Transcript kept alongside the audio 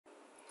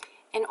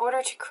In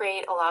order to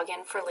create a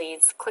login for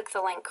LEEDS, click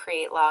the link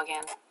Create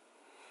Login.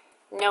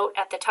 Note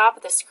at the top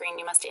of the screen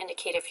you must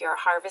indicate if you're a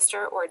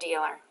harvester or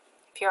dealer.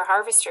 If you're a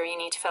harvester, you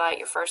need to fill out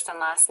your first and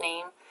last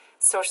name,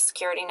 social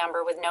security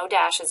number with no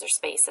dashes or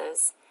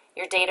spaces,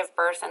 your date of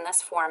birth in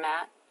this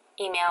format,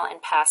 email,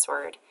 and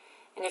password.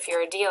 And if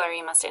you're a dealer,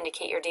 you must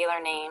indicate your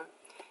dealer name,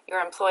 your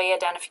employee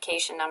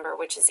identification number,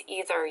 which is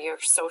either your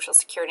social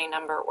security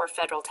number or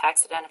federal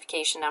tax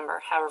identification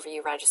number, however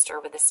you register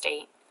with the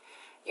state,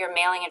 your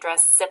mailing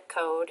address, zip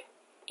code,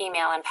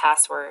 email, and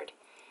password.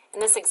 In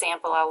this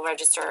example, I'll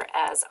register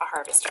as a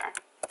harvester.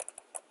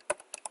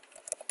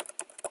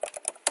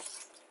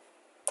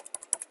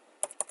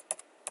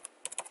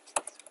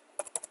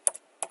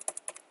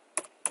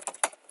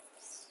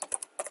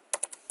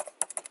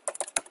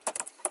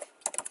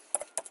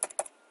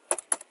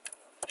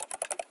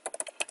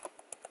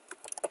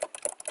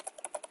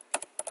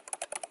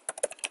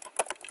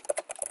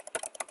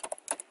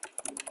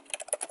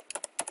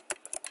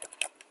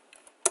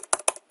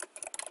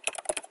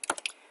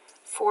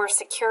 For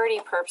security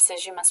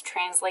purposes, you must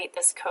translate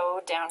this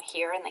code down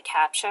here in the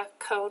CAPTCHA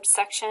code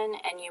section,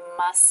 and you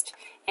must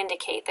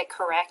indicate the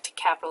correct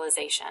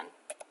capitalization.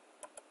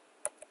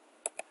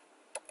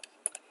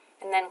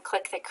 And then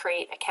click the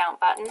Create Account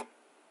button.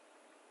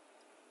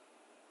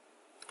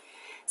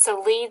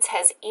 So LEEDS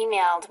has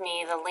emailed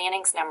me the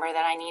landings number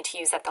that I need to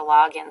use at the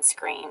login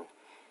screen.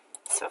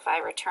 So if I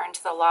return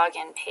to the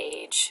login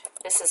page,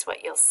 this is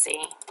what you'll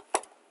see.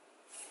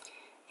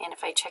 And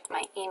if I check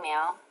my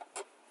email,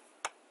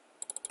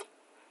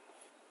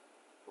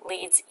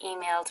 LEEDS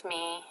emailed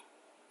me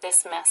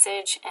this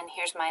message, and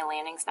here's my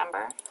landings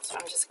number. So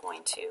I'm just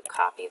going to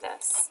copy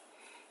this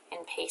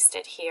and paste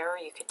it here.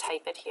 You could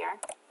type it here.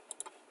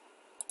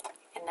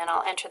 And then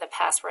I'll enter the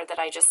password that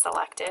I just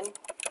selected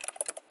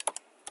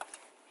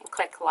and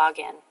click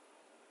Login.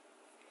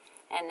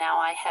 And now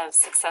I have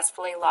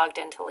successfully logged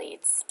into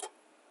LEEDS.